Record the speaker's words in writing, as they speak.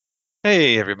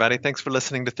Hey, everybody. Thanks for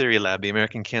listening to Theory Lab, the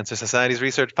American Cancer Society's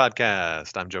research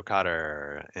podcast. I'm Joe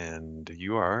Cotter, and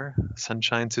you are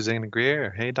Sunshine Suzanne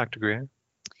Greer. Hey, Dr. Greer.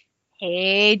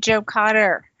 Hey, Joe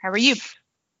Cotter. How are you?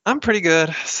 I'm pretty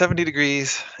good. 70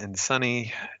 degrees and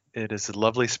sunny. It is a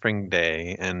lovely spring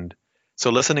day. And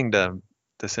so, listening to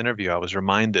this interview, I was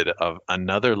reminded of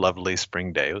another lovely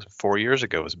spring day. It was 4 years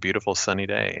ago. It was a beautiful sunny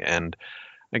day. And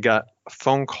I got a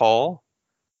phone call.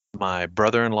 My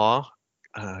brother-in-law,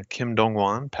 Kim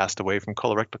Dong-wan, passed away from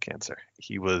colorectal cancer.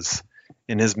 He was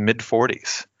in his mid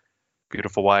 40s,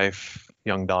 beautiful wife,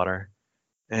 young daughter,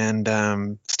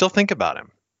 and still think about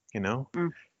him, you know?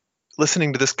 Mm.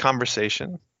 Listening to this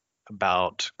conversation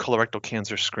about colorectal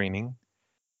cancer screening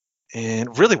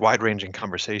and really wide-ranging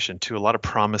conversation too, a lot of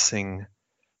promising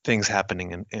things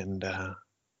happening and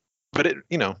but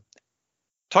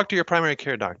talk to your primary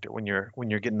care doctor when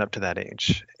you're getting up to that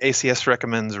age. ACS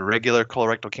recommends regular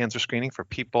colorectal cancer screening for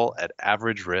people at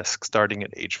average risk starting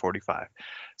at age 45.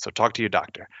 So talk to your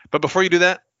doctor. But before you do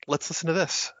that, let's listen to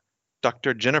this.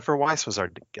 Dr. Jennifer Weiss was our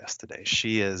guest today.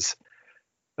 She is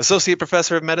associate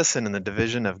professor of medicine in the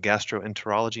Division of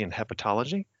Gastroenterology and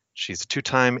Hepatology. She's a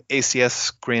two-time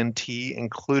ACS grantee,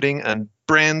 including a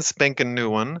brand spanking new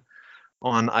one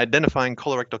on identifying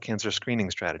colorectal cancer screening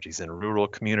strategies in rural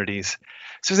communities.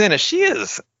 Susanna, she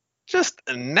is just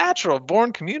a natural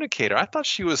born communicator. I thought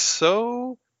she was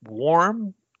so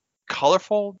warm,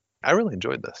 colorful. I really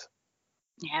enjoyed this.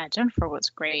 Yeah, Jennifer was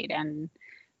great. And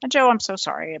Joe, I'm so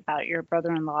sorry about your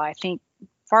brother-in-law. I think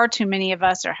far too many of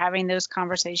us are having those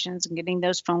conversations and getting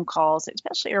those phone calls,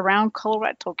 especially around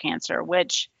colorectal cancer,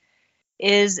 which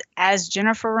is, as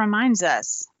Jennifer reminds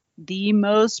us, the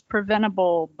most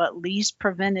preventable but least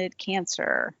prevented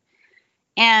cancer.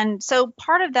 And so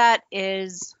part of that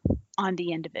is on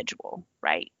the individual,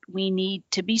 right? We need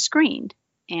to be screened.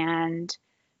 And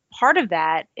part of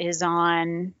that is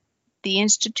on the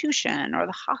institution or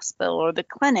the hospital or the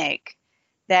clinic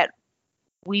that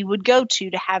we would go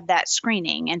to have that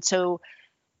screening. And so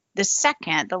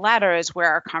the latter is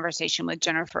where our conversation with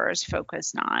Jennifer is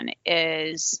focused on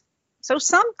is so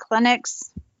some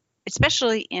clinics,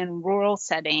 especially in rural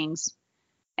settings,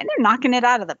 and they're knocking it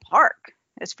out of the park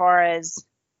as far as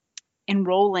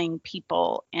enrolling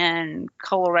people in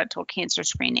colorectal cancer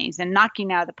screenings. And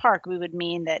knocking out of the park, we would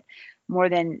mean that more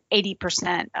than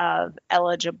 80% of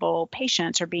eligible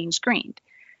patients are being screened.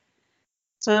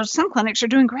 So some clinics are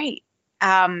doing great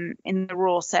in the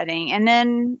rural setting, and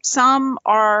then some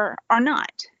are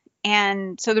not.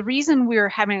 And so the reason we're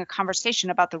having a conversation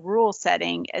about the rural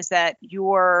setting is that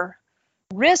your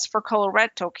risk for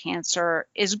colorectal cancer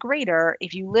is greater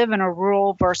if you live in a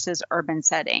rural versus urban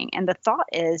setting. And the thought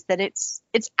is that it's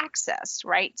access,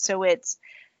 right? So it's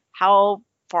how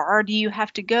far do you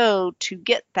have to go to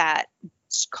get that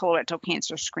colorectal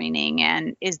cancer screening,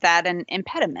 and is that an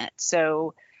impediment?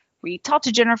 So we talked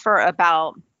to Jennifer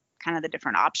about kind of the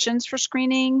different options for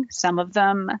screening. Some of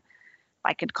them,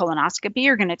 like a colonoscopy,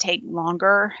 are going to take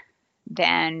longer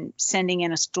than sending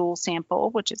in a stool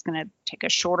sample, which is going to take a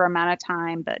shorter amount of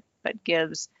time, but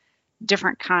gives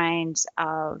different kinds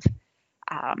of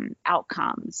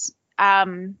outcomes.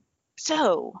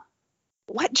 So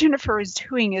what Jennifer is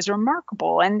doing is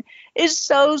remarkable and is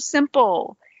so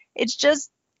simple. It's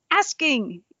just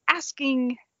asking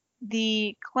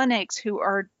the clinics who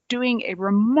are doing a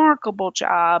remarkable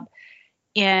job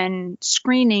in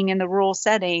screening in the rural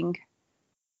setting,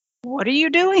 what are you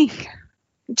doing?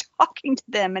 Talking to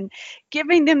them and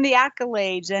giving them the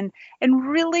accolades and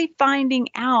really finding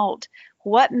out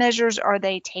what measures are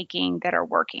they taking that are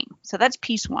working. So that's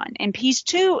piece one. And piece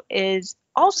two is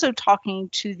also talking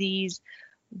to these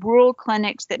rural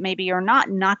clinics that maybe are not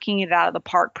knocking it out of the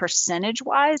park percentage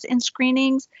wise in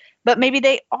screenings, but maybe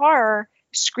they are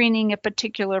screening a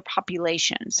particular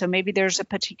population. So maybe there's a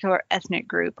particular ethnic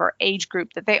group or age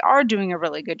group that they are doing a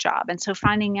really good job. And so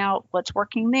finding out what's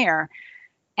working there.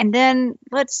 And then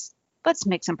let's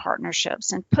make some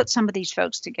partnerships and put some of these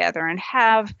folks together and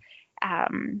have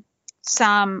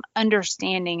some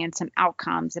understanding and some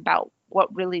outcomes about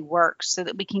what really works so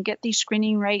that we can get these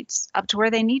screening rates up to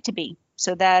where they need to be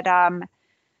so that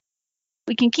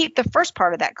we can keep the first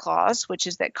part of that clause, which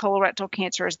is that colorectal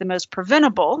cancer is the most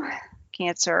preventable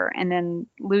cancer, and then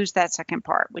lose that second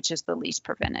part, which is the least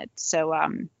prevented. So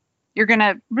you're going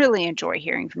to really enjoy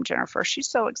hearing from Jennifer. She's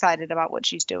so excited about what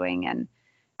she's doing, and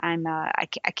I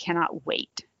cannot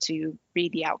wait to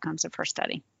read the outcomes of her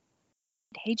study.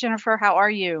 Hey, Jennifer, how are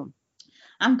you?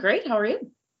 I'm great. How are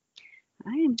you?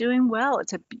 I am doing well.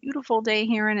 It's a beautiful day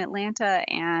here in Atlanta,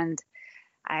 and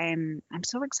I'm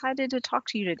so excited to talk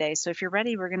to you today. So if you're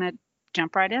ready, we're gonna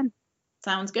jump right in.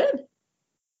 Sounds good.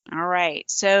 All right.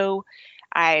 So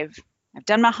I've I've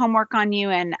done my homework on you,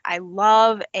 and I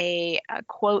love a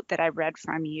quote that I read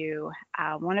from you.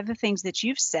 One of the things that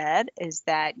you've said is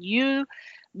that you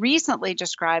recently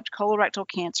described colorectal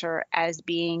cancer as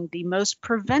being the most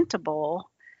preventable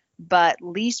but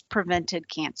least prevented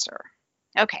cancer.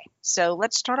 Okay, so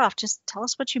let's start off. Just tell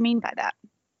us what you mean by that.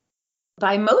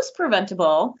 By most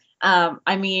preventable,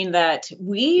 I mean that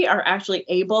we are actually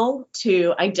able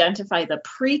to identify the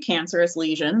precancerous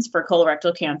lesions for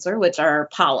colorectal cancer, which are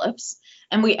polyps.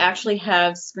 And we actually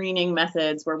have screening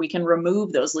methods where we can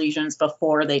remove those lesions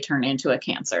before they turn into a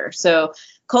cancer. So,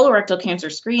 colorectal cancer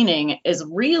screening is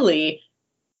really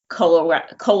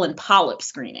colon polyp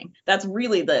screening. That's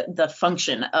really the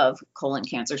function of colon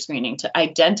cancer screening, to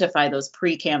identify those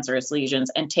precancerous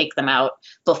lesions and take them out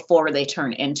before they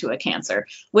turn into a cancer,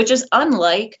 which is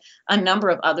unlike a number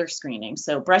of other screenings.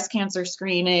 So breast cancer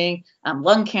screening,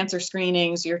 lung cancer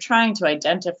screenings, you're trying to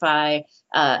identify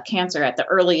cancer at the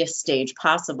earliest stage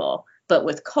possible. But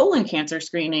with colon cancer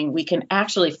screening, we can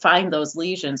actually find those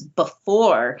lesions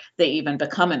before they even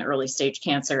become an early stage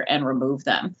cancer and remove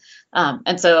them.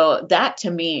 And so that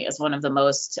to me is one of the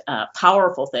most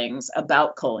powerful things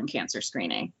about colon cancer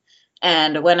screening.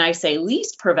 And when I say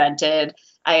least prevented,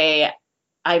 I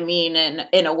mean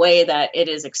in a way that it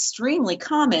is extremely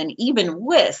common, even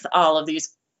with all of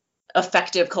these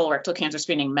effective colorectal cancer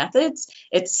screening methods,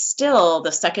 it's still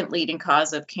the second leading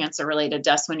cause of cancer-related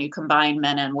deaths when you combine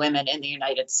men and women in the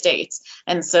United States.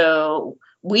 And so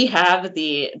we have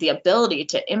the ability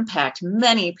to impact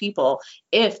many people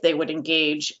if they would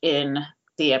engage in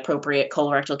the appropriate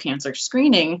colorectal cancer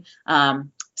screening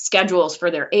schedules for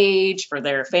their age, for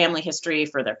their family history,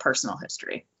 for their personal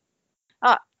history.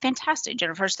 Fantastic,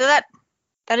 Jennifer. So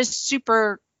that is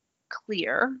super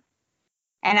clear.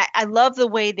 And I love the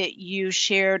way that you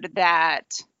shared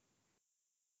that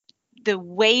the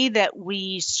way that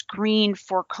we screen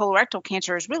for colorectal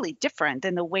cancer is really different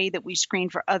than the way that we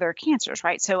screen for other cancers,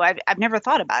 right? So I've never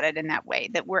thought about it in that way,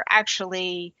 that we're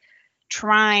actually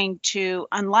trying to,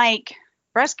 unlike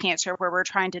breast cancer, where we're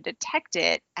trying to detect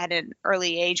it at an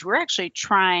early age, we're actually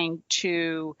trying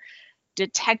to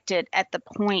detect it at the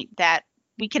point that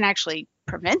we can actually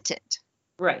prevent it.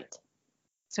 Right.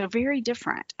 So very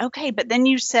different. Okay, but then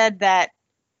you said that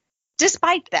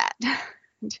despite that,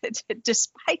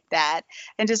 despite that,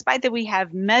 and despite that we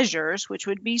have measures, which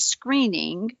would be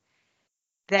screening,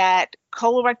 that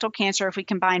colorectal cancer, if we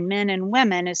combine men and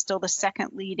women, is still the second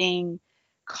leading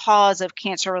cause of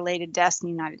cancer-related deaths in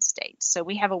the United States. So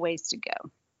we have a ways to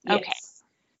go. Okay. Yes.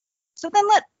 So then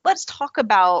let's talk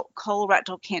about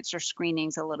colorectal cancer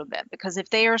screenings a little bit, because if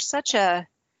they are such an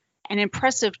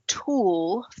impressive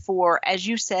tool for, as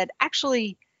you said,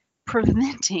 actually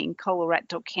preventing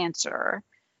colorectal cancer,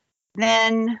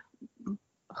 then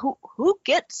who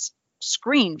gets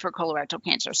screened for colorectal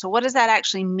cancer? So what does that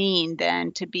actually mean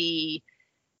then to be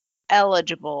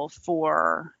eligible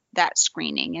for that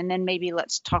screening? And then maybe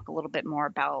let's talk a little bit more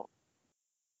about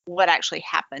what actually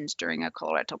happens during a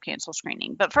colorectal cancer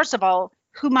screening. But first of all,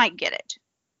 who might get it?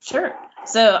 Sure.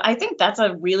 So I think that's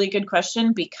a really good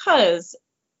question, because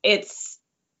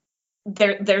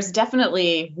there's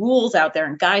definitely rules out there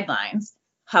and guidelines.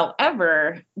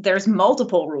 However, there's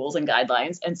multiple rules and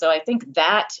guidelines, and so I think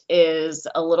that is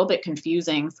a little bit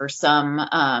confusing for some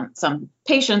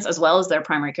patients as well as their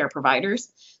primary care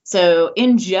providers. So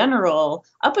in general,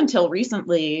 up until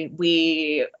recently,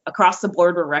 we across the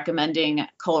board were recommending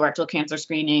colorectal cancer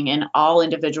screening in all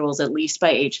individuals at least by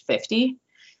age 50.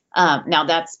 Now,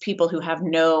 that's people who have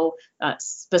no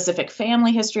specific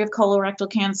family history of colorectal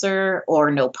cancer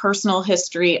or no personal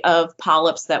history of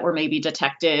polyps that were maybe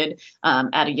detected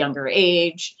at a younger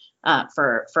age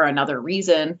for another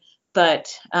reason.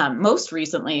 But most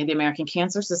recently, the American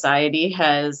Cancer Society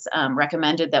has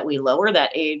recommended that we lower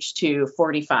that age to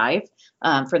 45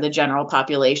 for the general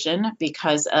population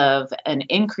because of an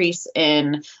increase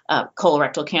in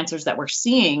colorectal cancers that we're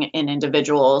seeing in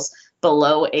individuals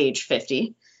below age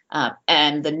 50.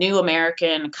 And the new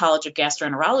American College of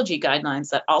Gastroenterology guidelines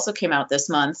that also came out this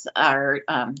month are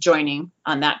joining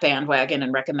on that bandwagon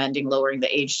and recommending lowering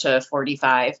the age to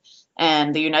 45.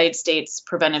 And the United States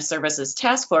Preventive Services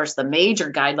Task Force, the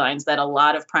major guidelines that a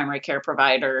lot of primary care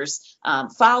providers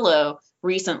follow,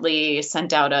 recently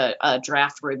sent out a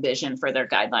draft revision for their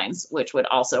guidelines, which would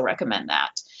also recommend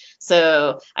that.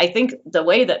 So I think the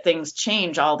way that things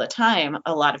change all the time,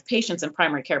 a lot of patients and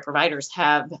primary care providers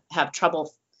have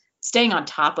trouble staying on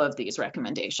top of these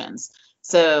recommendations.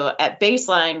 So at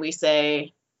baseline, we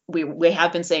say we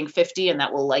have been saying 50, and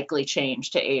that will likely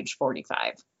change to age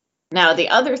 45. Now, the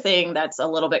other thing that's a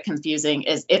little bit confusing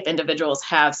is if individuals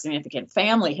have significant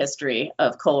family history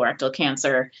of colorectal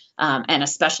cancer, and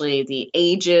especially the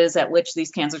ages at which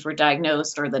these cancers were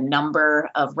diagnosed, or the number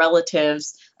of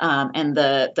relatives, and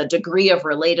the degree of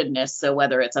relatedness. So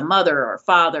whether it's a mother or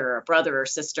father or brother or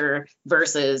sister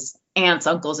versus aunts,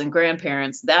 uncles, and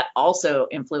grandparents, that also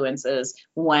influences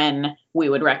when we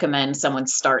would recommend someone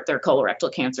start their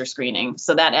colorectal cancer screening.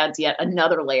 So that adds yet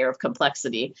another layer of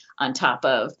complexity on top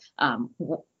of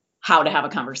how to have a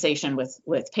conversation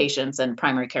with patients and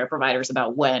primary care providers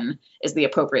about when is the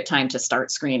appropriate time to start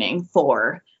screening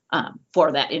for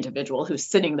that individual who's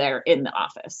sitting there in the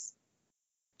office.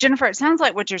 Jennifer, it sounds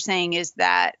like what you're saying is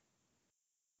that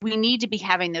we need to be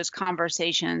having those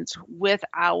conversations with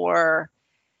our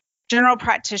general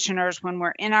practitioners when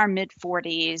we're in our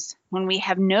mid-40s, when we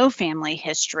have no family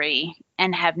history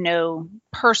and have no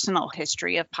personal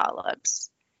history of polyps.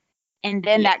 And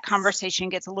then that conversation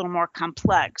gets a little more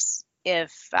complex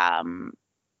if, and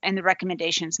the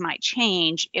recommendations might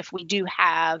change if we do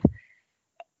have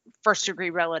first degree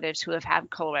relatives who have had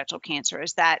colorectal cancer.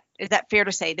 Is that fair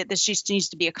to say that this just needs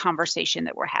to be a conversation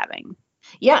that we're having?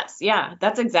 Yes, yeah,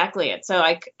 that's exactly it. So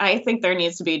I think there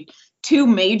needs to be two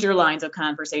major lines of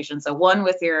conversation. So one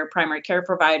with your primary care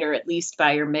provider, at least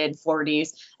by your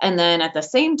mid-40s, and then at the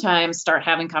same time, start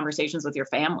having conversations with your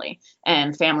family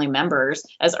and family members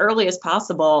as early as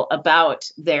possible about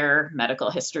their medical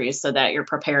histories so that you're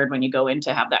prepared when you go in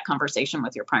to have that conversation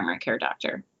with your primary care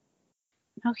doctor.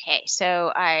 Okay,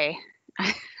 so I'm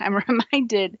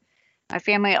reminded my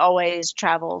family always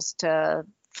travels to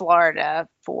Florida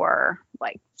for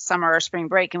like summer or spring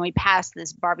break, and we pass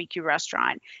this barbecue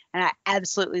restaurant, and I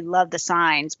absolutely love the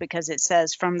signs because it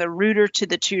says from the rooter to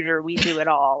the tutor, we do it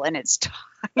all. And it's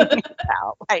talking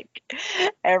about like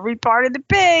every part of the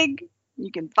pig,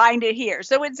 you can find it here.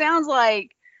 So it sounds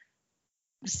like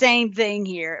same thing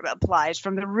here applies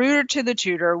from the rooter to the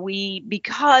tutor.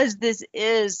 Because this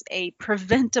is a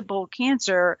preventable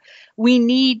cancer, we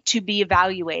need to be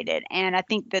evaluated. And I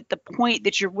think that the point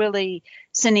that you're really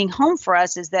sending home for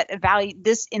us is that evaluate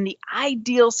this in the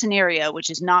ideal scenario, which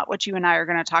is not what you and I are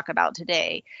going to talk about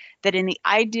today, that in the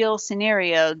ideal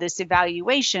scenario, this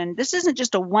evaluation, this isn't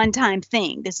just a one-time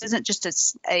thing. This isn't just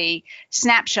a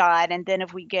snapshot. And then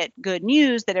if we get good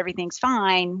news that everything's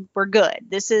fine, we're good.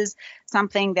 This is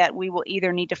something that we will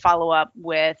either need to follow up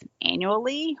with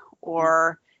annually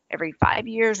or every 5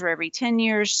 years or every 10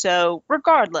 years. So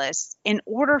regardless, in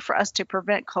order for us to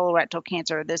prevent colorectal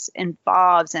cancer, this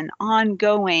involves an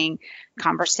ongoing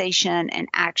conversation and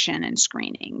action and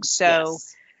screening. So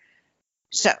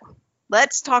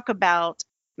let's talk about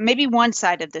maybe one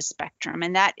side of the spectrum,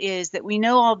 and that is that we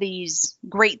know all these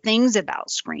great things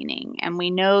about screening, and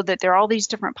we know that there are all these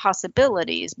different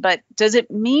possibilities, but does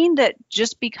it mean that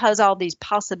just because all these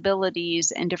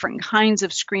possibilities and different kinds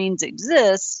of screens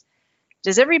exist,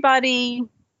 does everybody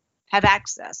have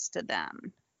access to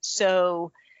them?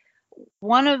 So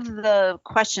one of the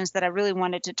questions that I really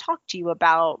wanted to talk to you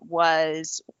about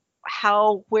was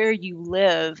how where you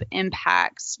live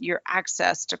impacts your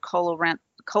access to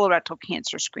colorectal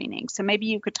cancer screening. So maybe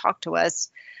you could talk to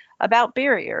us about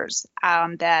barriers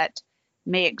that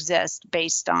may exist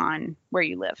based on where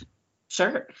you live.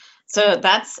 Sure. So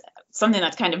that's something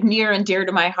that's kind of near and dear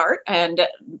to my heart, and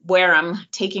where I'm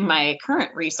taking my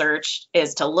current research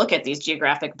is to look at these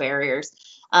geographic barriers.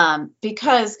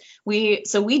 Because we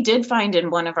did find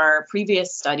in one of our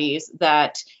previous studies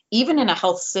that even in a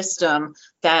health system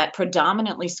that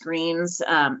predominantly screens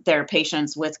their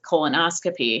patients with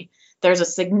colonoscopy, there's a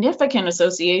significant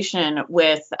association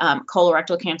with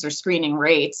colorectal cancer screening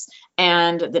rates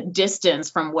and the distance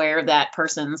from where that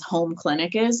person's home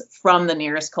clinic is from the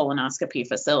nearest colonoscopy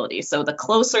facility. So the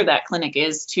closer that clinic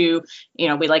is to,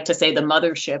 we like to say the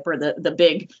mothership or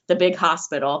the big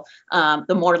hospital,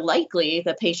 the more likely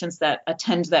the patients that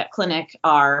attend that clinic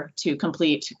are to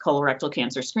complete colorectal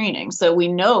cancer screening. So we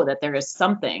know that there is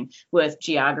something with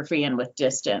geography and with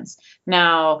distance.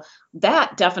 Now,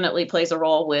 that definitely plays a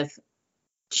role with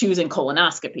choosing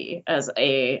colonoscopy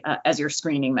as your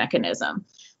screening mechanism.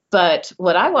 But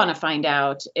what I want to find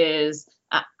out is,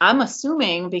 I'm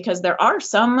assuming, because there are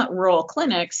some rural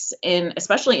clinics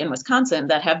especially in Wisconsin,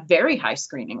 that have very high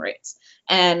screening rates.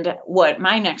 And what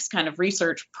my next kind of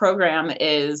research project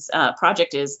is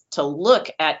to look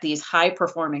at these high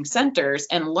performing centers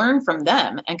and learn from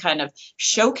them and kind of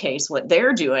showcase what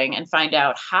they're doing and find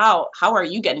out how are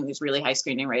you getting these really high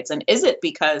screening rates? And is it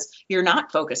because you're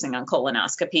not focusing on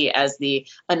colonoscopy as the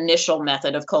initial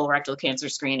method of colorectal cancer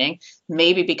screening?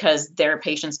 Maybe because their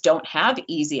patients don't have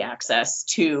easy access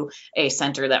to a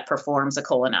center that performs a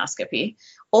colonoscopy.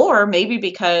 or maybe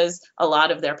because a lot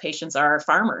of their patients are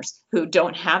farmers who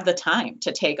don't have the time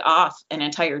to take off an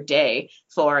entire day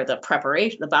for the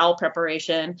preparation, the bowel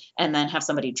preparation, and then have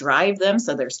somebody drive them.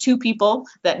 So there's two people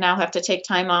that now have to take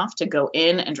time off to go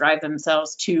in and drive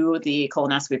themselves to the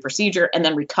colonoscopy procedure and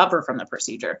then recover from the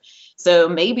procedure. So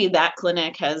maybe that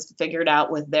clinic has figured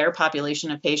out with their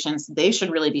population of patients, they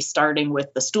should really be starting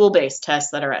with the stool-based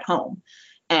tests that are at home.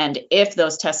 And if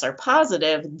those tests are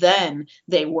positive, then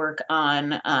they work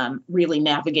on really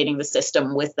navigating the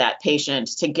system with that patient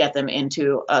to get them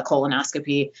into a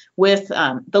colonoscopy with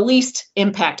the least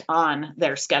impact on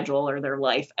their schedule or their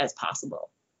life as possible.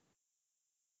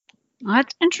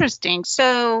 That's interesting.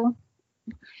 So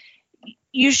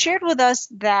you shared with us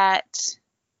that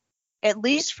at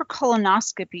least for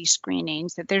colonoscopy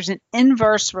screenings, that there's an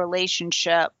inverse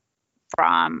relationship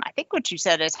from, I think what you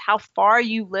said is how far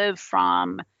you live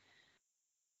from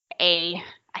I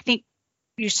think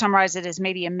you summarize it as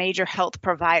maybe a major health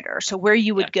provider. So where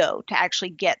you would go to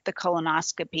actually get the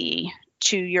colonoscopy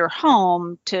to your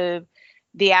home to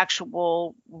the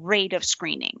actual rate of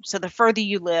screening. So the further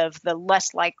you live, the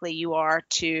less likely you are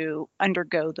to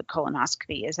undergo the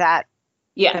colonoscopy. Is that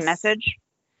the message?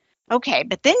 Okay,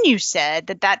 but then you said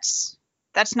that that's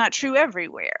not true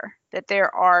everywhere, that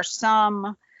there are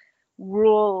some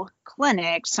rural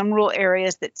clinics, some rural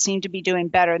areas that seem to be doing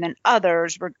better than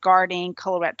others regarding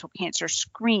colorectal cancer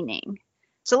screening.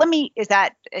 So is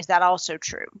that also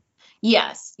true?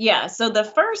 Yes. Yeah. So the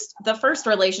first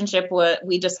relationship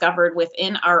we discovered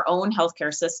within our own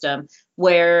healthcare system,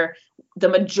 where the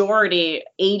majority,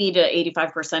 80 to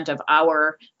 85% of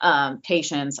our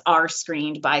patients are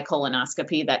screened by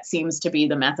colonoscopy. That seems to be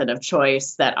the method of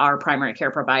choice that our primary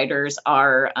care providers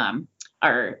are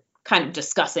kind of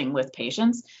discussing with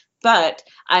patients. But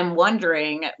I'm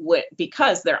wondering,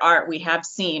 because we have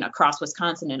seen across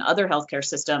Wisconsin and other healthcare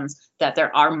systems that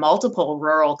there are multiple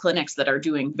rural clinics that are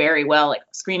doing very well, like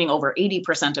screening over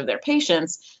 80% of their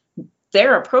patients,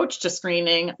 their approach to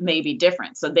screening may be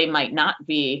different. So they might not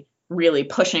be really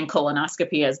pushing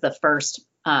colonoscopy as the first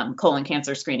colon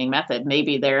cancer screening method.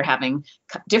 Maybe they're having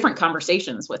different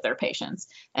conversations with their patients.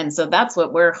 And so that's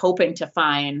what we're hoping to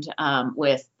find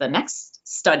with the next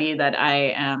study that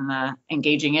I am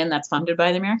engaging in that's funded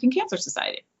by the American Cancer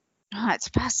Society. Oh, it's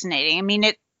fascinating. I mean,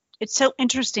 it's so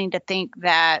interesting to think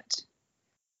that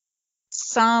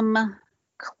some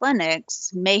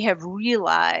clinics may have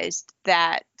realized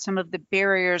that some of the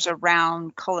barriers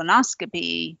around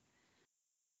colonoscopy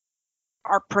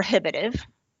are prohibitive.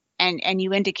 And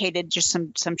you indicated just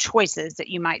some choices that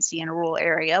you might see in a rural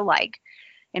area, like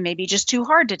it may be just too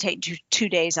hard to take 2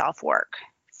 days off work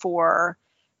for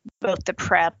both the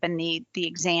prep and the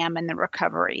exam and the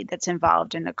recovery that's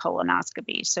involved in the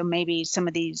colonoscopy. So maybe some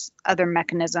of these other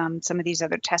mechanisms, some of these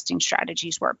other testing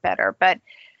strategies work better. But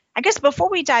I guess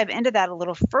before we dive into that a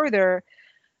little further,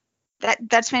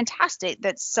 that's fantastic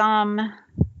that some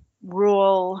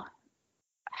rural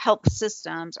health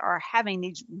systems are having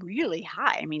these really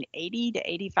high, 80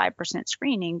 to 85%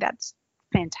 screening. That's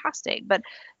fantastic. But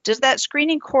does that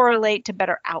screening correlate to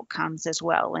better outcomes as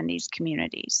well in these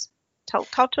communities?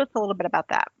 Talk to us a little bit about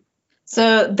that.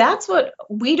 So that's what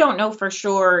we don't know for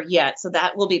sure yet. So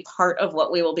that will be part of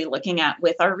what we will be looking at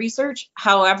with our research.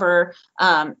 However,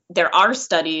 there are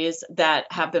studies that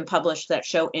have been published that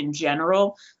show in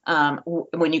general,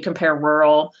 when you compare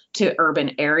rural to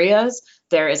urban areas,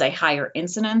 there is a higher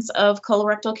incidence of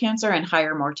colorectal cancer and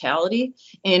higher mortality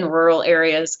in rural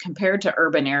areas compared to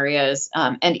urban areas,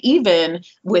 and even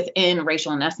within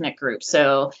racial and ethnic groups.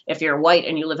 So if you're white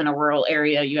and you live in a rural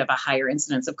area, you have a higher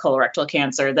incidence of colorectal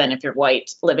cancer than if you're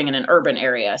white living in an urban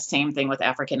area. Same thing with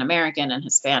African American and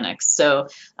Hispanics. So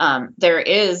there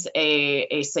is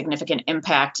a significant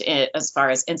impact as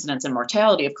far as incidence and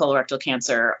mortality of colorectal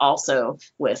cancer also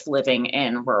with living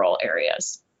in rural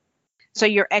areas. So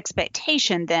your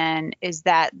expectation then is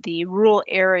that the rural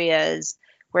areas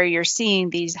where you're seeing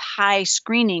these high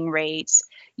screening rates,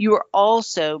 you are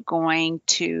also going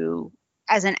to,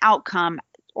 as an outcome,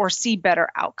 or see better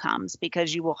outcomes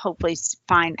because you will hopefully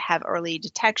have early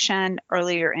detection,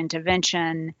 earlier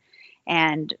intervention,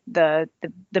 and the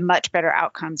much better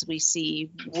outcomes we see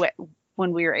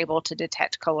when we are able to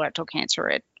detect colorectal cancer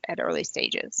at early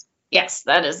stages. Yes,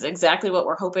 that is exactly what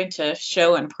we're hoping to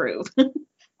show and prove.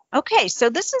 Okay, so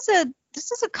this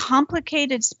is a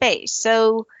complicated space.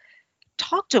 So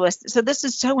talk to us. So this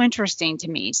is so interesting to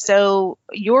me. So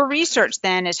your research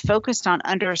then is focused on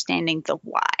understanding the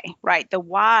why, right? The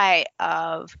why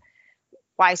of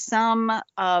why some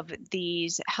of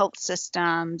these health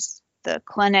systems, the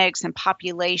clinics and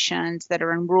populations that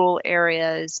are in rural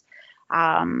areas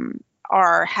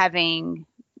are having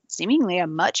seemingly a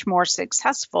much more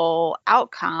successful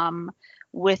outcome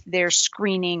with their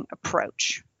screening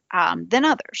approach than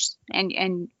others.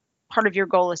 And part of your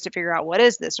goal is to figure out what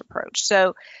is this approach.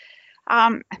 So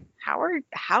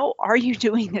how are you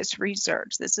doing this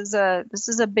research? This is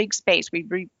a big space.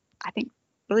 I think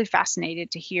really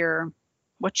fascinated to hear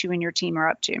what you and your team are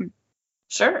up to.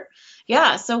 Sure.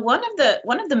 Yeah. So one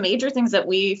of the major things that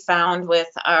we found with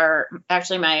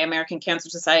my American Cancer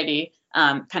Society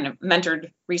kind of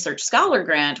mentored research scholar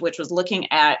grant, which was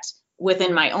looking at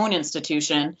within my own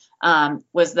institution,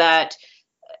 was that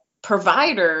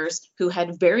providers who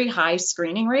had very high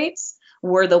screening rates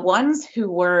were the ones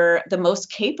who were the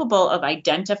most capable of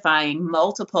identifying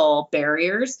multiple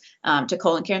barriers to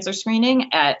colon cancer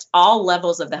screening at all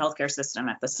levels of the healthcare system,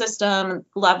 at the system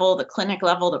level, the clinic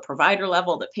level, the provider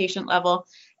level, the patient level.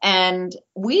 And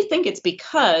we think it's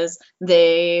because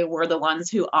they were the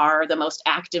ones who are the most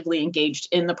actively engaged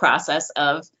in the process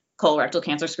of colorectal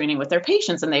cancer screening with their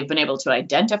patients, and they've been able to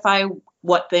identify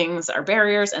what things are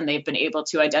barriers, and they've been able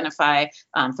to identify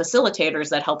facilitators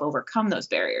that help overcome those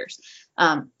barriers.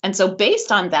 And so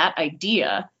based on that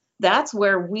idea, that's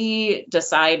where we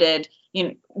decided,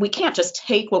 we can't just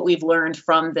take what we've learned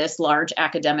from this large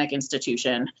academic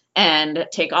institution and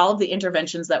take all of the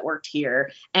interventions that worked here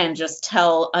and just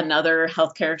tell another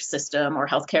healthcare system or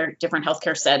different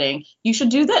healthcare setting, you should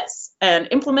do this and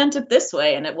implement it this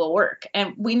way and it will work.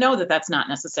 And we know that that's not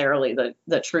necessarily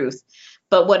the truth.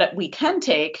 But what we can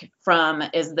take from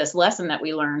is this lesson that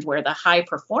we learned where the high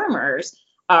performers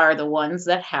are the ones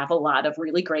that have a lot of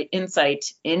really great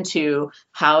insight into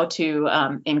how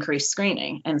to increase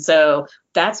screening. And so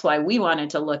that's why we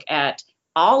wanted to look at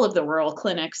all of the rural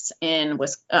clinics in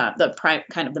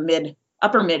the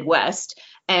upper Midwest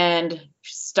and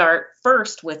start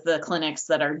first with the clinics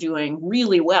that are doing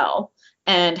really well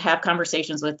and have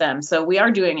conversations with them. So we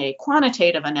are doing a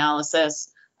quantitative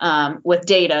analysis with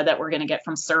data that we're going to get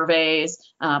from surveys,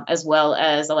 as well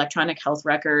as electronic health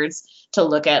records, to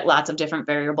look at lots of different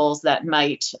variables that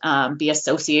might be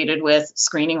associated with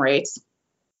screening rates.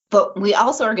 But we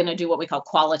also are going to do what we call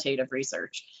qualitative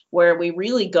research, where we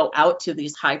really go out to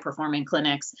these high-performing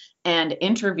clinics and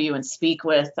interview and speak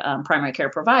with primary care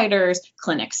providers,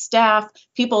 clinic staff,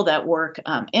 people that work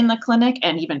in the clinic,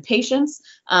 and even patients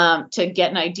to get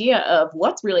an idea of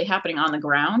what's really happening on the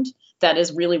ground that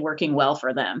is really working well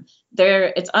for them.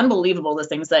 It's unbelievable the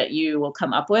things that you will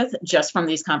come up with just from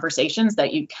these conversations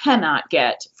that you cannot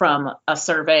get from a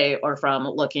survey or from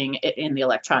looking in the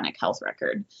electronic health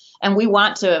record. And we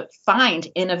want to find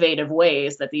innovative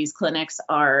ways that these clinics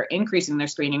are increasing their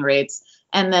screening rates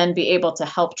and then be able to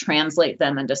help translate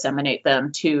them and disseminate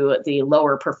them to the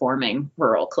lower performing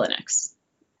rural clinics.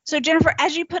 So Jennifer,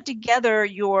 as you put together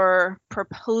your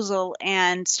proposal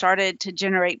and started to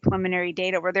generate preliminary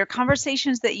data, were there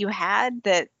conversations that you had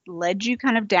that led you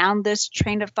kind of down this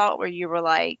train of thought where you were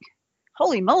like,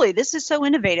 holy moly, this is so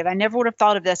innovative. I never would have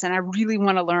thought of this and I really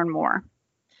want to learn more.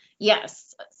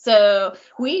 Yes. So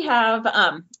we have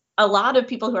a lot of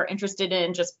people who are interested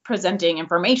in just presenting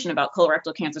information about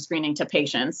colorectal cancer screening to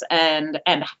patients and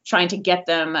trying to get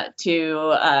them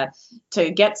to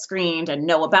get screened and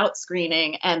know about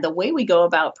screening. And the way we go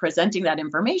about presenting that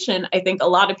information, I think a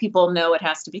lot of people know it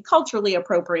has to be culturally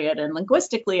appropriate and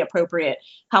linguistically appropriate.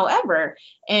 However,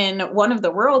 in one of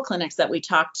the rural clinics that we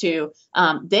talked to,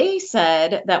 they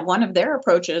said that one of their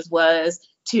approaches was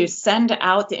to send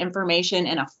out the information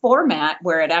in a format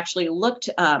where it actually looked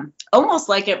almost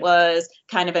like it was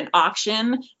kind of an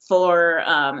auction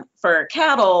for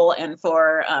cattle and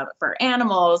for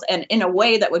animals, and in a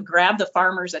way that would grab the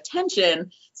farmer's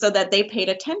attention so that they paid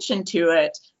attention to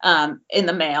it in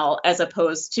the mail, as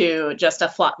opposed to just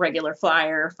a regular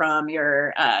flyer from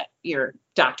your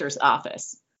doctor's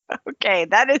office. Okay,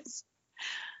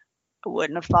 I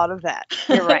wouldn't have thought of that.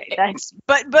 You're right. Thanks.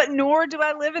 But nor do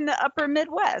I live in the upper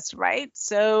Midwest, right?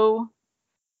 So,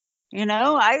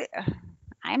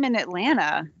 I'm in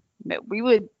Atlanta. We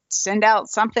would send out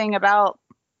something about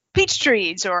peach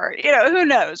trees or, who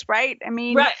knows, right? I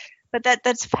mean, right. But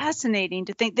that's fascinating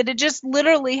to think that it just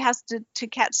literally has to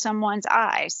catch someone's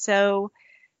eye. So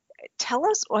tell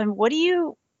us, what do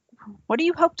you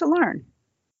hope to learn?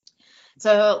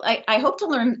 So I hope to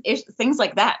learn things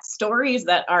like that, stories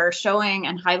that are showing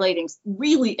and highlighting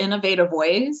really innovative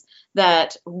ways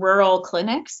that rural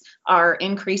clinics are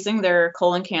increasing their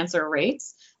colon cancer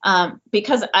rates.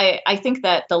 Because I think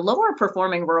that the lower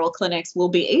performing rural clinics will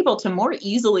be able to more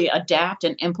easily adapt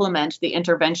and implement the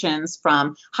interventions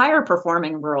from higher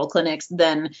performing rural clinics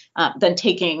than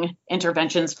taking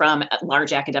interventions from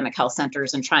large academic health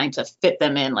centers and trying to fit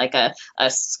them in like a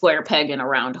square peg in a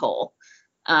round hole.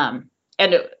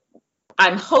 And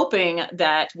I'm hoping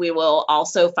that we will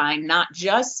also find not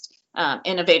just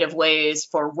innovative ways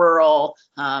for rural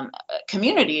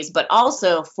communities, but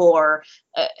also for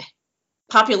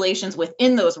populations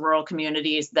within those rural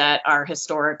communities that are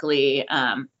historically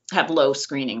have low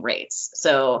screening rates.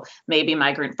 So maybe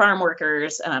migrant farm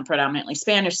workers, predominantly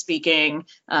Spanish speaking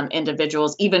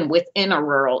individuals, even within a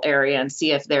rural area, and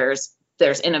see if there's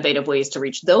innovative ways to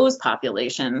reach those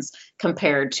populations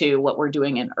compared to what we're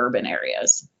doing in urban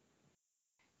areas.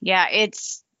 Yeah,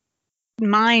 it's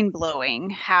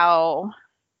mind-blowing how,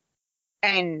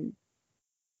 and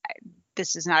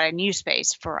this is not a new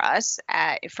space for us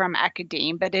from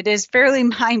academe, but it is fairly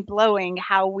mind-blowing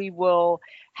how we will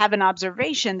have an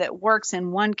observation that works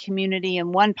in one community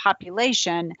and one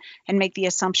population and make the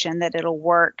assumption that it'll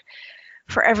work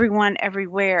for everyone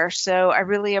everywhere. So I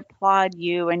really applaud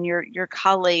you and your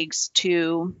colleagues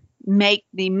to make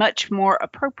the much more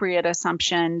appropriate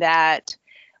assumption that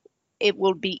it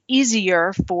will be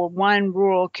easier for one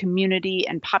rural community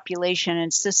and population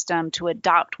and system to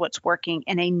adopt what's working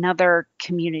in another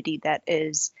community that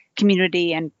is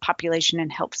community and population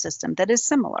and health system that is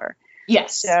similar.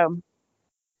 Yes. So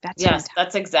that's fantastic.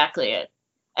 That's exactly it.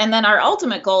 And then our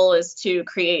ultimate goal is to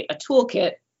create a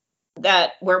toolkit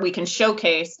where we can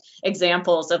showcase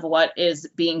examples of what is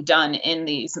being done in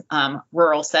these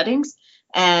rural settings.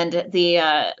 And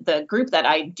the group that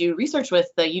I do research with,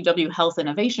 the UW Health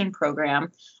Innovation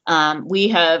Program, we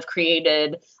have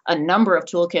created a number of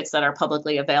toolkits that are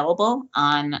publicly available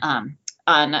on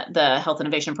the Health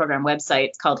Innovation Program website.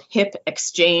 It's called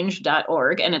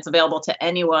hipexchange.org, and it's available to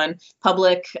anyone,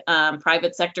 public,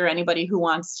 private sector, anybody who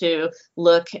wants to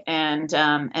look and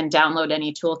download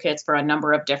any toolkits for a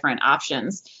number of different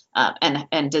options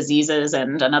and diseases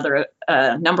and another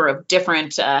number of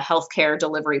different healthcare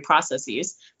delivery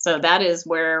processes. So that is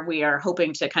where we are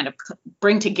hoping to kind of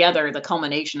bring together the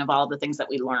culmination of all the things that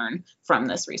we learn from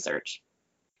this research.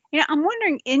 Yeah, I'm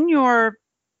wondering, in your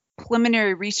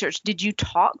preliminary research, did you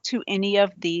talk to any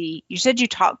of you said you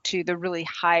talked to the really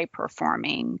high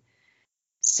performing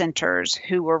centers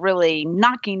who were really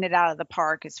knocking it out of the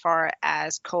park as far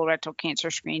as colorectal cancer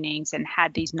screenings and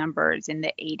had these numbers in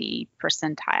the 80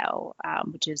 percentile,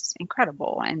 which is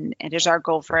incredible. And it is our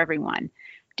goal for everyone.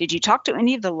 Did you talk to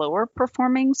any of the lower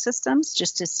performing systems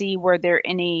just to see were there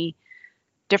any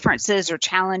differences or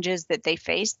challenges that they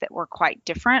faced that were quite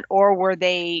different? Or were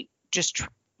they just,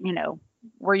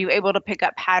 were you able to pick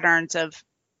up patterns of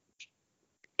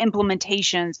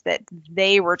implementations that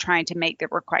they were trying to make that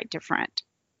were quite different?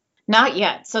 Not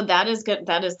yet. So that is good.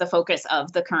 That is the focus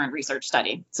of the current research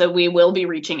study. So we will be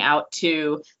reaching out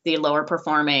to the lower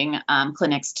performing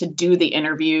clinics to do the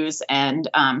interviews and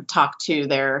talk to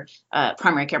their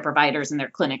primary care providers and their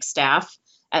clinic staff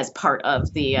as part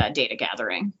of the data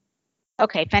gathering.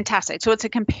 Okay, fantastic. So it's a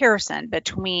comparison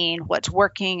between what's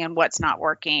working and what's not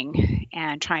working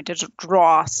and trying to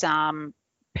draw some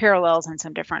parallels and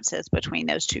some differences between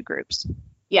those two groups.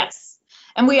 Yes.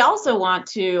 And we also want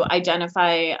to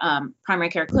identify primary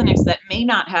care clinics that may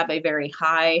not have a very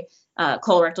high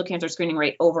colorectal cancer screening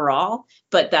rate overall,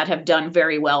 but that have done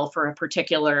very well for a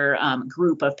particular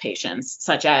group of patients,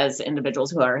 such as individuals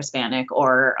who are Hispanic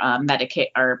or Medicaid,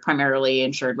 are primarily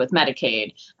insured with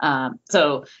Medicaid.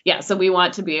 So we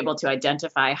want to be able to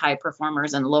identify high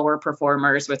performers and lower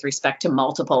performers with respect to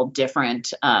multiple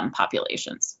different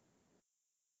populations.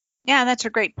 Yeah, that's a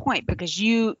great point, because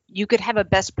you could have a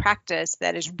best practice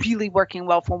that is really working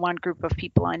well for one group of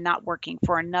people and not working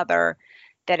for another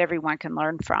that everyone can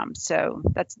learn from. So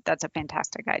that's a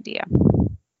fantastic idea.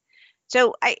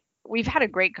 So we've had a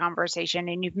great conversation,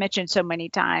 and you've mentioned so many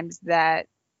times that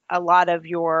a lot of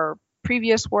your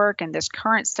previous work and this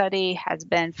current study has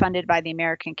been funded by the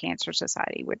American Cancer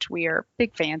Society, which we are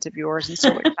big fans of yours and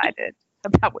so excited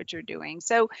about what you're doing.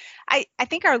 So I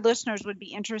think our listeners would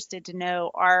be interested to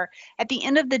know, at the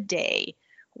end of the day,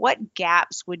 what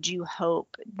gaps would you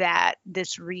hope that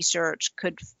this research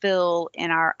could fill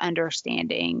in our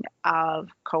understanding of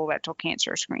colorectal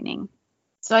cancer screening?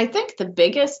 So I think the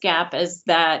biggest gap is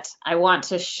that I want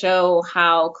to show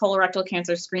how colorectal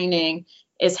cancer screening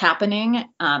is happening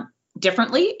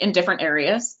differently in different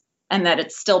areas, and that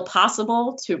it's still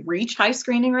possible to reach high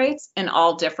screening rates in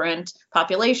all different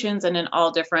populations and in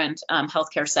all different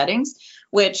healthcare settings,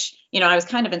 which, I was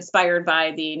kind of inspired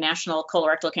by the National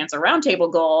Colorectal Cancer Roundtable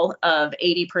goal of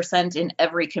 80% in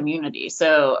every community.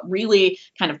 So really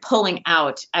kind of pulling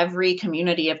out every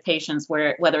community of patients,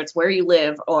 whether it's where you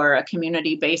live or a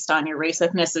community based on your race,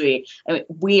 ethnicity.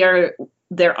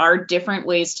 There are different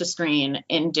ways to screen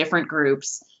in different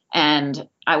groups, and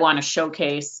I want to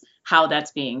showcase how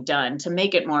that's being done to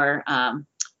make it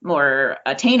more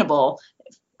attainable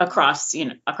across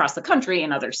the country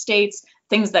and other states,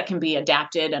 things that can be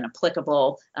adapted and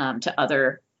applicable to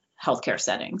other healthcare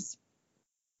settings.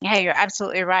 Yeah, you're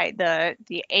absolutely right. The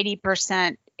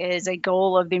 80% is a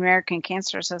goal of the American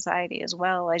Cancer Society as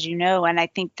well, as you know. And I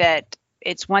think that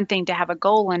it's one thing to have a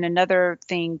goal and another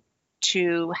thing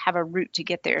to have a route to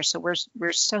get there. So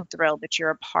we're so thrilled that you're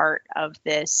a part of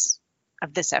this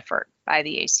effort by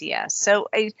the ACS. So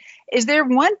is there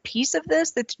one piece of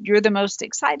this that you're the most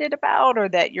excited about, or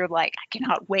that you're like, I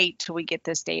cannot wait till we get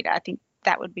this data? I think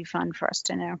that would be fun for us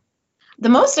to know. The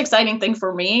most exciting thing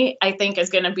for me, I think, is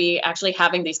going to be actually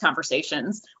having these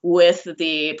conversations with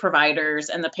the providers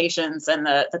and the patients and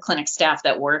the clinic staff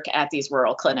that work at these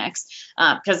rural clinics.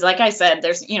 Because like I said,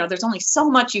 there's only so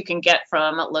much you can get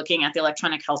from looking at the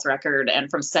electronic health record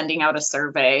and from sending out a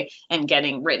survey and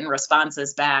getting written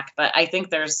responses back. But I think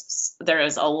there is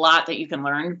a lot that you can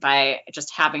learn by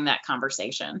just having that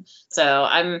conversation. So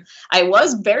I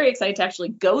was very excited to actually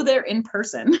go there in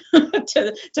person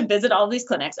to visit all these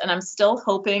clinics, and I'm still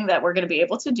hoping that we're going to be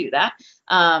able to do that.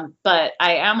 But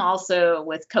I am also,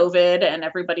 with COVID and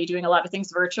everybody doing a lot of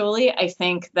things virtually, I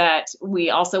think that we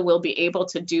also will be able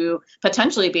to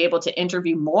potentially be able to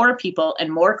interview more people and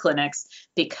more clinics,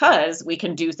 because we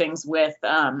can do things with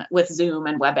Zoom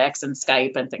and WebEx and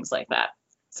Skype and things like that.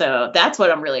 So that's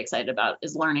what I'm really excited about,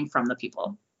 is learning from the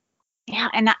people. Yeah,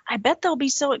 and I bet they'll be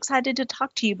so excited to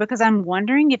talk to you, because I'm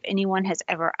wondering if anyone has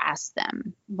ever asked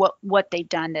them what they've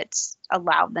done that's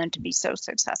allowed them to be so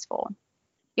successful.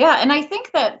 Yeah, and I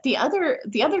think that the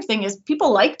other thing is,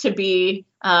 people like to be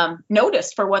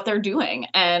noticed for what they're doing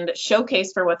and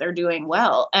showcased for what they're doing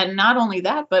well. And not only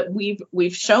that, but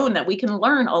we've shown that we can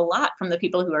learn a lot from the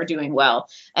people who are doing well,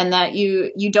 and that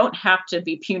you don't have to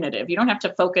be punitive. You don't have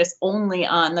to focus only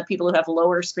on the people who have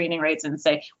lower screening rates and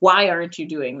say, why aren't you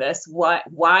doing this?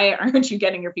 Why aren't you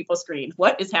getting your people screened?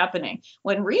 What is happening?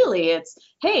 When really it's,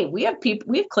 hey, we have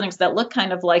clinics that look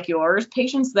kind of like yours,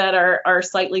 patients that are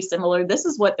slightly similar. This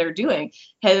is what they're doing.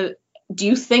 Do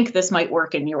you think this might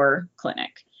work in your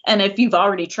clinic? And if you've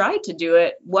already tried to do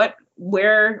it,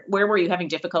 where were you having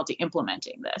difficulty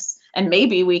implementing this? And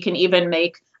maybe we can even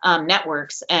make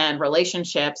networks and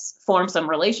form some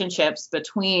relationships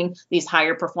between these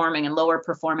higher performing and lower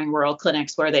performing rural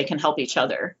clinics, where they can help each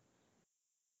other.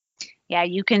 Yeah,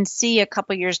 you can see a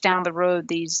couple years down the road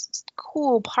these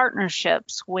cool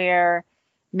partnerships where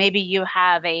maybe you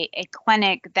have a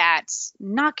clinic that's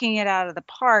knocking it out of the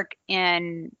park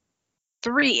in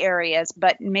 3 areas,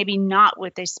 but maybe not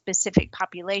with a specific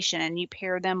population, and you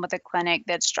pair them with a clinic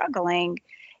that's struggling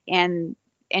in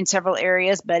several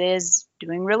areas, but is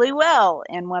doing really well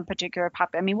in one particular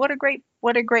I mean, what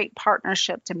a great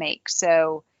partnership to make.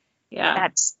 So yeah,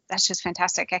 that's just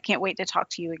fantastic. I can't wait to talk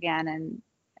to you again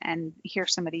and hear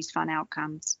some of these fun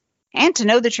outcomes, and to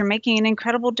know that you're making an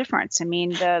incredible difference. I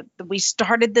mean, we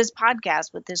started this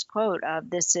podcast with this quote of,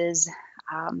 this is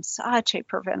such a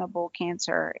preventable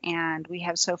cancer, and we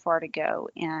have so far to go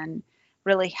in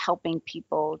really helping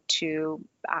people to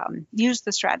use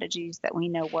the strategies that we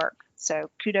know work.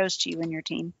 So kudos to you and your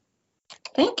team.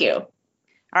 Thank you.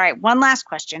 All right, one last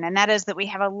question, and that is that we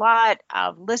have a lot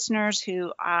of listeners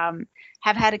who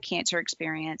have had a cancer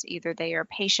experience. Either they are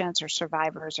patients or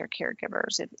survivors or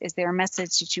caregivers. Is there a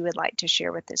message that you would like to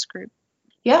share with this group?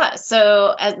 Yeah,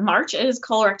 so March is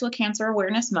Colorectal Cancer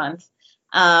Awareness Month.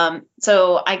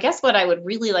 So I guess what I would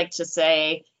really like to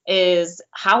say is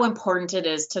how important it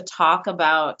is to talk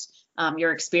about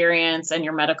your experience and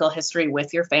your medical history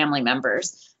with your family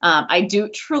members. I do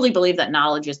truly believe that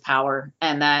knowledge is power,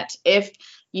 and that if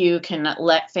you can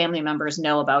let family members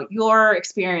know about your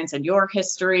experience and your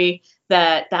history,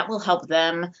 that will help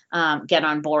them get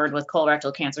on board with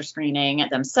colorectal cancer screening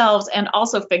themselves, and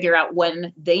also figure out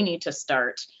when they need to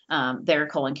start their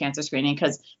colon cancer screening,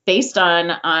 because based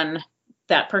on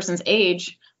that person's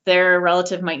age, their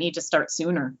relative might need to start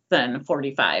sooner than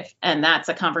 45. And that's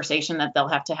a conversation that they'll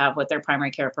have to have with their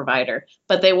primary care provider,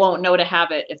 but they won't know to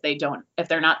have it if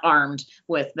they're not armed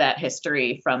with that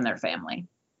history from their family.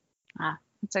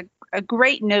 It's a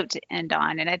great note to end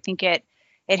on. And I think it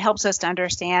helps us to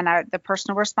understand the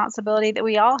personal responsibility that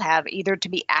we all have, either to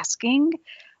be asking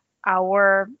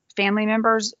our family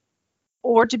members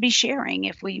or to be sharing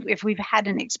if we've had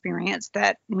an experience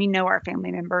that we know our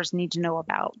family members need to know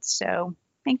about. So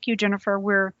thank you, Jennifer.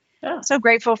 We're so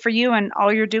grateful for you and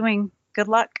all you're doing. Good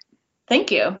luck.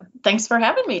 Thank you. Thanks for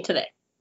having me today.